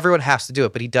building. Like everyone has to do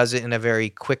it, but he does it in a very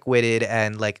quick-witted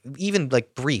and even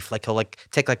brief. Like he'll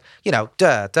take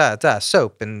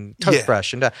soap and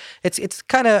toothbrush and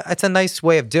it's a nice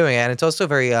way of doing it, and it's also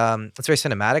very it's very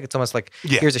cinematic. It's almost like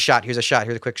here's a shot, here's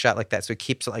a quick shot like that. So it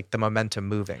keeps the momentum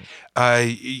moving. Are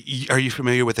you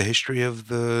familiar with the history of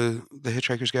the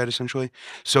Hitchhiker's Guide? Essentially,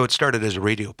 so it started as a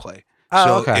radio play.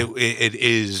 Oh, So okay. it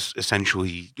is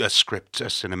essentially a script, a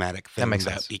cinematic thing makes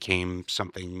sense. became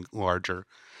something larger.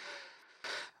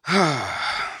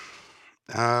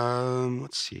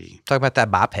 Let's see. Talk about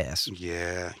that bypass.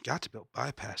 Yeah, got to build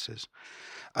bypasses.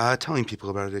 Telling people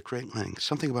about it at great length.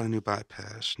 Something about a new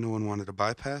bypass. No one wanted a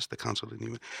bypass. The council didn't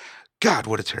even. God,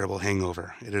 what a terrible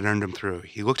hangover. It had earned him through.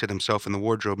 He looked at himself in the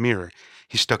wardrobe mirror.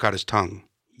 He stuck out his tongue.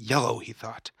 Yellow, he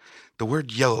thought. The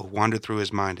word yellow wandered through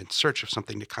his mind in search of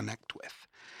something to connect with.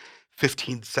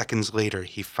 15 seconds later,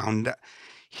 he was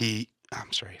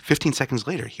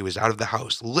out of the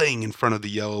house, laying in front of the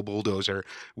yellow bulldozer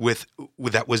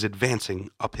that was advancing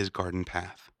up his garden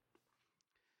path.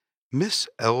 Miss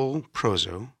L.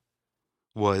 Prozo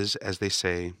was, as they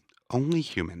say, only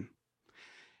human.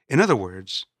 In other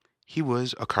words, he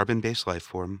was a carbon-based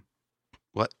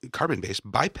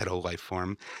bipedal life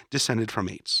form descended from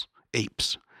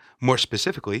apes. More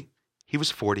specifically, he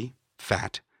was 40,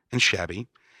 fat, and shabby,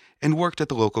 and worked at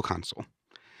the local council.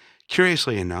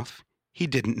 Curiously enough, he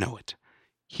didn't know it.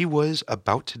 He was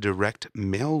about to direct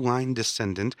male line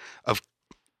descendant of...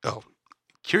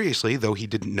 Curiously, though he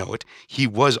didn't know it, he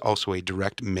was also a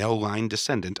direct male line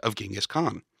descendant of Genghis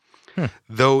Khan.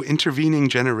 Though intervening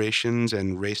generations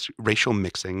and racial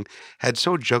mixing had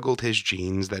so juggled his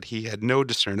genes that he had no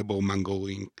discernible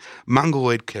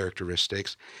Mongoloid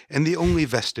characteristics, and the only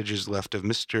vestiges left of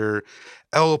Mr.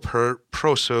 L.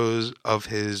 Proso's of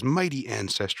his mighty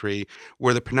ancestry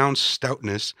were the pronounced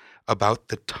stoutness about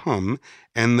the tum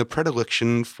and the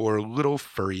predilection for little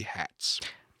furry hats.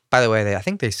 By the way, I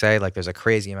think they say there's a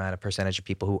crazy amount of percentage of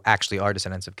people who actually are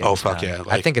descendants of Genghis fuck Khan. yeah,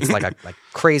 I think it's a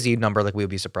crazy number we would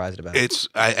be surprised about.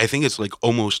 I think it's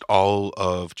almost all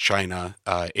of China.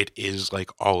 It is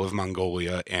all of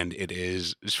Mongolia, and it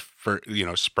is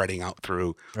spreading out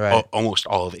through almost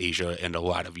all of Asia, and a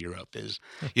lot of Europe is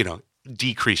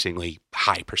decreasingly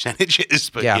high percentages.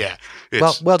 But yeah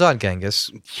well done,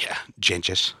 Genghis. Yeah,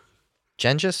 Genghis Khan.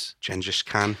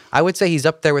 Khan. I would say he's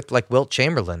up there with Wilt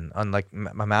Chamberlain on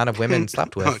amount of women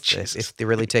slept with. If they're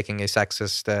really taking a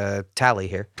sexist tally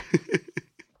here.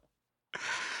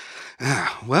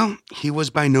 Well, he was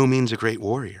by no means a great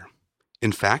warrior.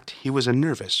 In fact, he was a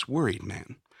nervous, worried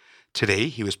man. Today,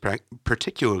 he was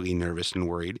particularly nervous and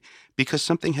worried because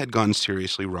something had gone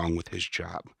seriously wrong with his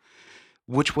job,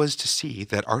 which was to see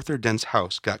that Arthur Dent's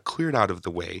house got cleared out of the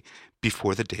way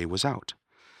before the day was out.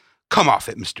 "Come off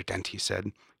it, Mr. Dent," he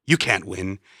said. "You can't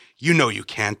win. You know you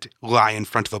can't lie in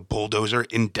front of a bulldozer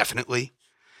indefinitely."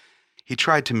 He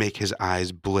tried to make his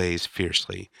eyes blaze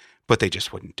fiercely, but they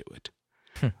just wouldn't do it.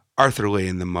 Arthur lay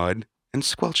in the mud and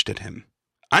squelched at him.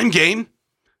 "I'm game,"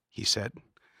 he said.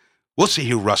 "We'll see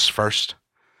who rusts first."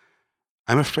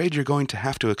 "I'm afraid you're going to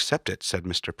have to accept it," said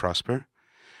Mr. Prosper,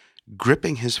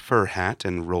 gripping his fur hat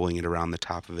and rolling it around the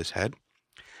top of his head.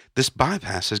 "This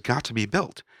bypass has got to be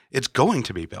built. It's going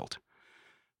to be built."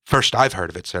 "First I've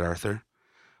heard of it," said Arthur.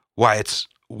 Why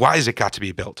has it got to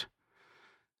be built?"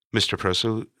 Mr.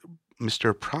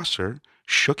 Prosser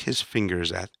shook his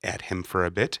fingers at him for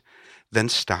a bit, then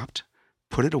stopped,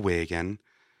 put it away again.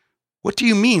 "What do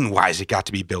you mean, why has it got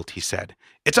to be built?" he said.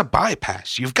 "It's a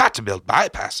bypass. You've got to build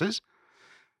bypasses."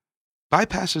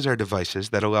 Bypasses are devices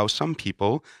that allow some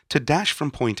people to dash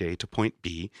from point A to point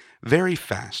B very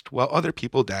fast, while other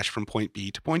people dash from point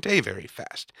B to point A very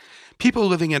fast. People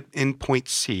living in point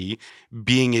C,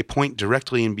 being a point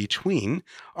directly in between,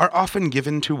 are often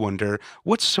given to wonder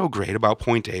what's so great about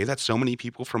point A that so many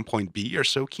people from point B are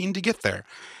so keen to get there,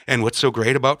 and what's so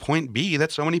great about point B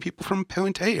that so many people from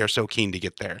point A are so keen to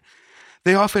get there.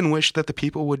 They often wish that the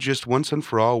people would just once and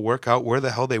for all work out where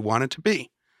the hell they wanted to be.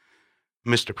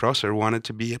 Mr. Prosser wanted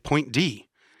to be at point D.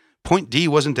 Point D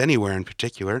wasn't anywhere in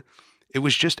particular. It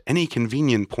was just any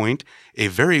convenient point a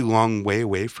very long way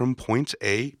away from points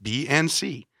A, B, and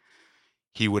C.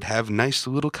 He would have nice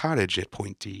little cottage at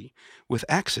Point D, with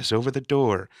access over the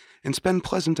door, and spend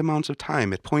pleasant amounts of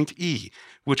time at Point E,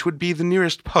 which would be the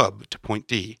nearest pub to Point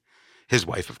D. His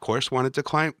wife, of course, wanted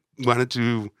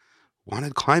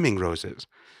climbing roses,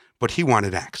 but he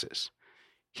wanted axes.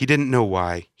 He didn't know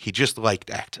why. He just liked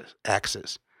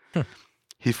axes.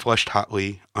 He flushed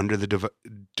hotly under the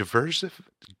diverse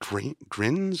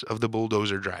grins of the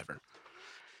bulldozer driver.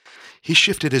 He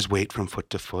shifted his weight from foot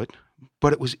to foot,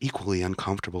 but it was equally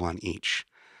uncomfortable on each.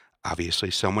 Obviously,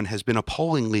 someone has been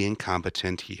appallingly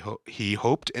incompetent, he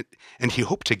hoped, and he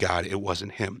hoped to God it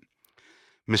wasn't him.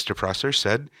 Mr. Prosser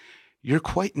said, "You're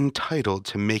quite entitled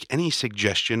to make any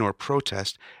suggestion or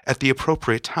protest at the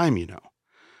appropriate time, you know."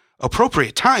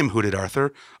 "Appropriate time?" hooted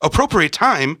Arthur. "Appropriate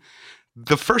time?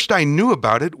 The first I knew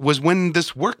about it was when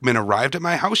this workman arrived at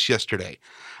my house yesterday.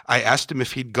 I asked him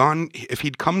if he'd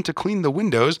come to clean the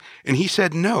windows, and he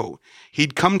said no.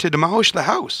 He'd come to demolish the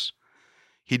house.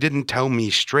 He didn't tell me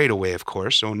straight away, of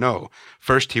course. Oh, no.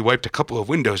 First he wiped a couple of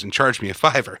windows and charged me a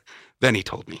 $5. Then he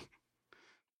told me."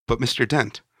 "But, Mr.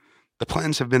 Dent, the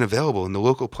plans have been available in the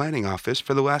local planning office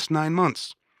for the last 9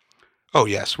 months." "Oh,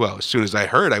 yes. Well, as soon as I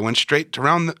heard, I went straight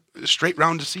round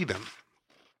to see them."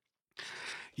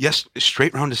 "Yes,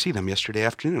 straight round to see them yesterday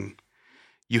afternoon.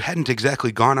 You hadn't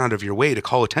exactly gone out of your way to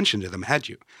call attention to them, had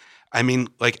you? I mean,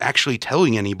 like actually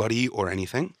telling anybody or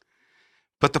anything?"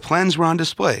 "But the plans were on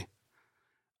display."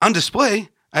 "On display?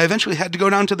 I eventually had to go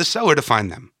down to the cellar to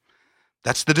find them."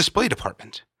 "That's the display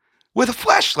department." "With a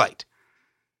flashlight."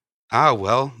 "Ah,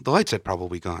 well, the lights had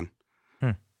probably gone."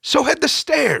 "So had the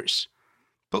stairs."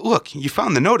 "But look, you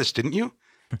found the notice, didn't you?"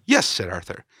 "Yes," said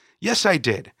Arthur. "Yes, I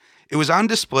did. It was on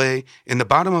display in the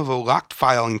bottom of a locked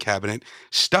filing cabinet,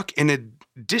 stuck in a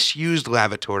disused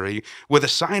lavatory, with a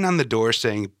sign on the door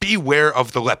saying, 'Beware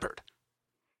of the leopard.'"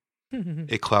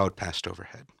 A cloud passed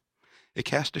overhead. It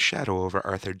cast a shadow over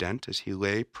Arthur Dent as he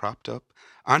lay propped up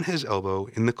on his elbow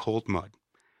in the cold mud.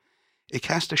 It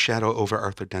cast a shadow over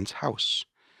Arthur Dent's house.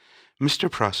 Mr.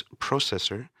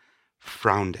 Processor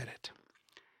frowned at it.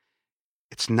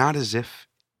 "It's not as if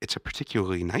it's a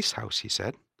particularly nice house," he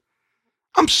said.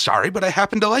 "I'm sorry, but I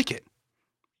happen to like it."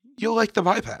 "You'll like the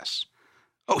bypass."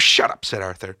 "Oh, shut up," said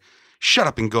Arthur. "Shut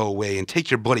up and go away and take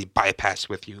your bloody bypass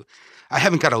with you. You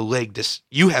haven't got a leg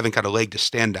to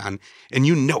stand on, and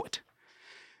you know it."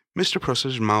 Mr.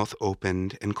 Prosser's mouth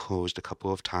opened and closed a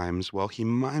couple of times while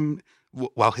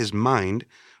his mind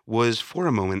was for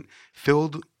a moment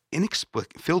filled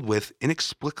with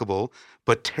inexplicable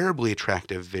but terribly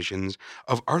attractive visions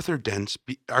of Arthur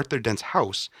Dent's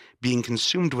house being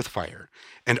consumed with fire,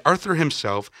 and Arthur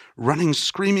himself running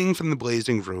screaming from the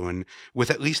blazing ruin with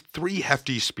at least 3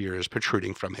 hefty spears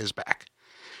protruding from his back.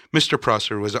 Mr.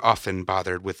 Prosser was often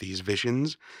bothered with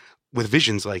visions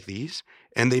like these,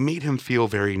 and they made him feel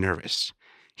very nervous.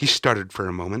 He stuttered for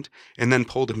a moment, and then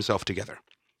pulled himself together.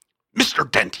 "Mr.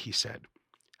 Dent," he said.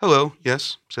 "Hello,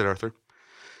 yes," said Arthur.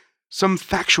 "Some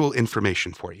factual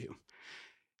information for you.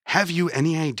 Have you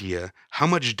any idea how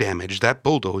much damage that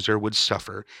bulldozer would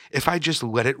suffer if I just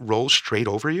let it roll straight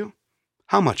over you?"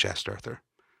 "How much?" asked Arthur.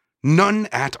 "None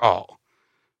at all,"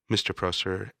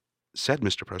 said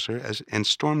Mr. Prosser, and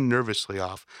stormed nervously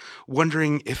off,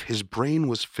 wondering if his brain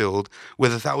was filled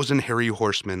with 1,000 hairy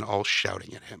horsemen all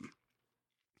shouting at him.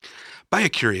 By a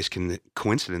curious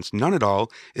coincidence, none at all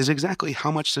is exactly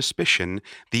how much suspicion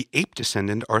the ape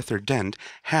descendant Arthur Dent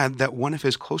had that one of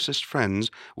his closest friends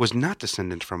was not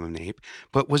descendant from an ape,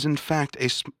 but was in fact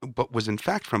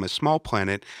from a small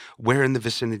planet where in the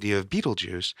vicinity of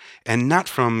Betelgeuse, and not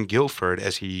from Guildford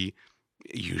as he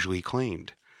usually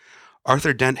claimed.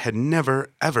 Arthur Dent had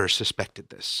never ever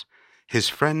suspected this. This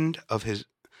friend of his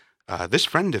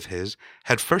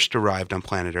had first arrived on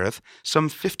planet Earth some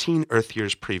 15 Earth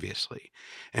years previously,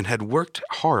 and had worked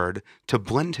hard to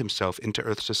blend himself into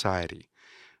Earth society,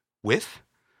 with,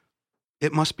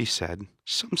 it must be said,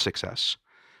 some success.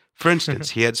 For instance,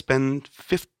 he had spent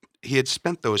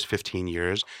those 15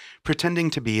 years pretending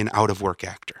to be an out-of-work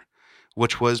actor,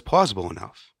 which was plausible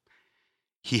enough.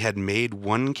 He had made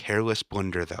one careless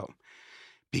blunder, though.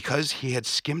 Because he had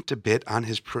skimped a bit on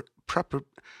his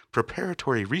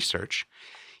preparatory research,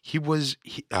 the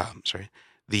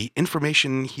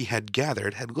information he had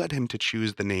gathered had led him to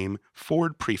choose the name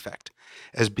Ford Prefect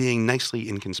as being nicely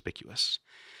inconspicuous.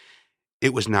 He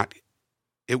was not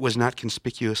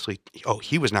conspicuously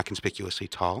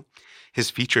tall. His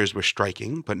features were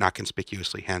striking, but not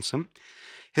conspicuously handsome.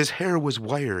 His hair was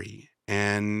wiry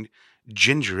and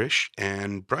gingerish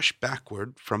and brushed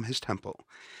backward from his temple.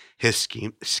 His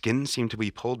skin seemed to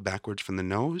be pulled backwards from the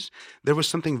nose. There was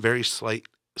something very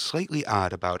slightly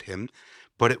odd about him,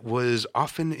 but it was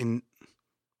often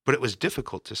but it was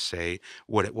difficult to say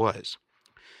what it was.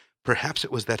 Perhaps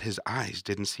it was that his eyes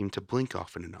didn't seem to blink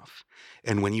often enough,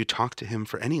 and when you talked to him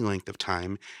for any length of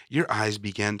time, your eyes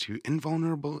began to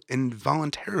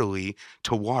involuntarily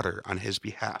to water on his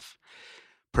behalf.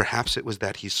 Perhaps it was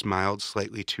that he smiled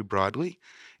slightly too broadly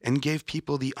and gave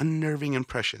people the unnerving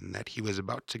impression that he was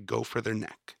about to go for their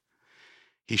neck.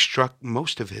 He struck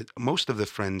most of the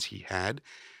friends he had.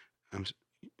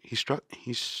 He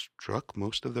struck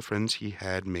most of the friends he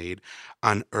had made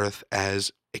on Earth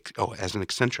as an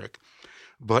eccentric,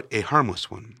 but a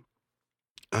harmless one,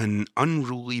 an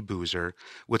unruly boozer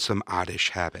with some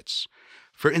oddish habits.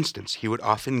 For instance, he would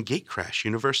often gatecrash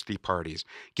university parties,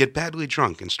 get badly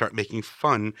drunk, and start making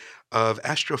fun of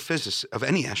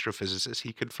any astrophysicist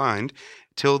he could find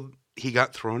till he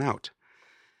got thrown out.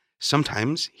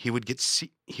 Sometimes he would get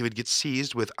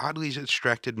seized with oddly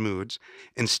distracted moods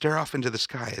and stare off into the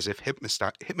sky as if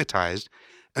hypnotized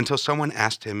until someone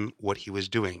asked him what he was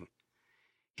doing.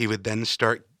 He would then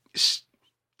start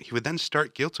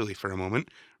guiltily for a moment,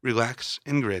 relax,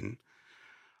 and grin.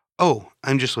 "Oh,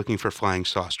 I'm just looking for flying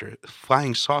saucers,"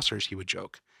 he would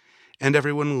joke. And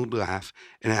everyone would laugh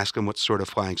and ask him what sort of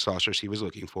flying saucers he was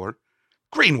looking for.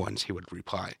 "Green ones," he would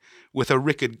reply, with a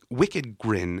wicked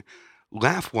grin,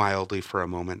 laugh wildly for a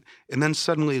moment, and then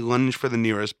suddenly lunge for the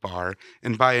nearest bar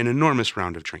and buy an enormous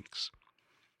round of drinks.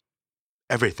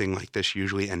 Everything like this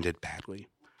usually ended badly.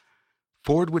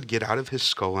 Ford would get out of his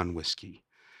skull on whiskey,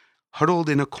 huddled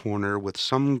in a corner with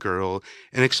some girl,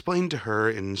 and explain to her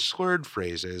in slurred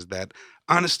phrases that,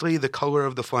 honestly, the color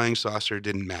of the flying saucer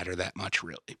didn't matter that much,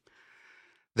 really.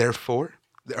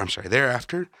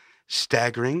 Thereafter,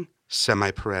 staggering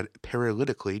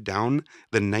semi-paralytically down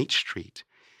the night street,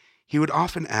 he would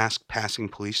often ask passing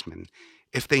policemen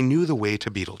if they knew the way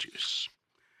to Beetlejuice.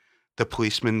 The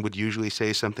policeman would usually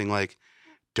say something like,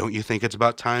 "Don't you think it's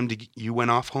about time you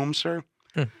went off home, sir?"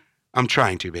 "I'm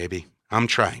trying to, baby. I'm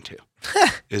trying to,"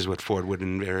 is what Ford would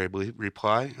invariably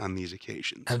reply on these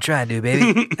occasions. "I'm trying to,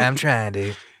 baby. I'm trying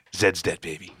to." Zed's dead,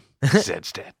 baby.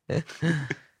 Zed's dead.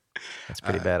 That's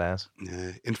pretty badass.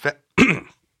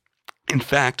 In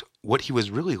fact, what he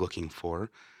was really looking for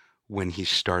when he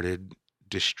stared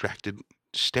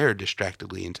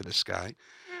distractedly into the sky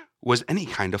was any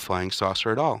kind of flying saucer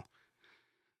at all.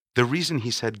 The reason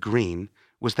he said green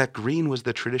was that green was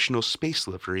the traditional space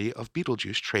livery of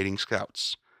Beetlejuice trading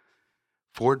scouts.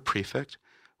 Ford Prefect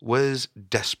was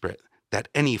desperate that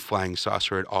any flying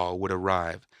saucer at all would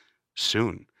arrive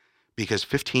soon, because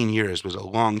 15 years was a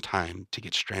long time to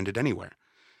get stranded anywhere,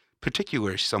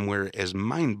 particularly somewhere as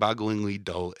mind-bogglingly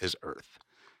dull as Earth.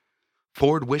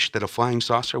 Ford wished that a flying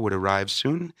saucer would arrive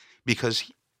soon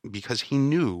because he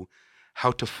knew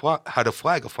how to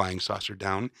flag a flying saucer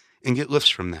down and get lifts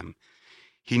from them.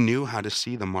 He knew how to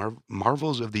see the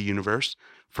marvels of the universe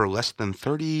for less than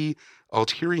 $30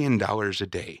 Alterian a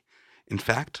day. In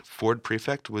fact, Ford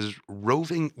Prefect was a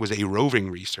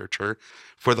roving researcher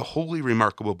for the wholly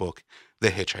remarkable book,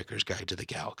 The Hitchhiker's Guide to the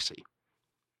Galaxy.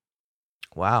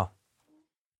 Wow.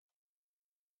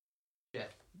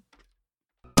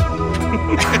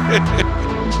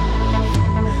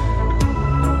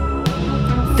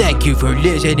 Thank you for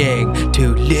listening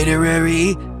to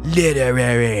Literary.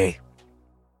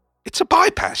 It's a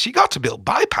bypass. You got to build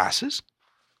bypasses.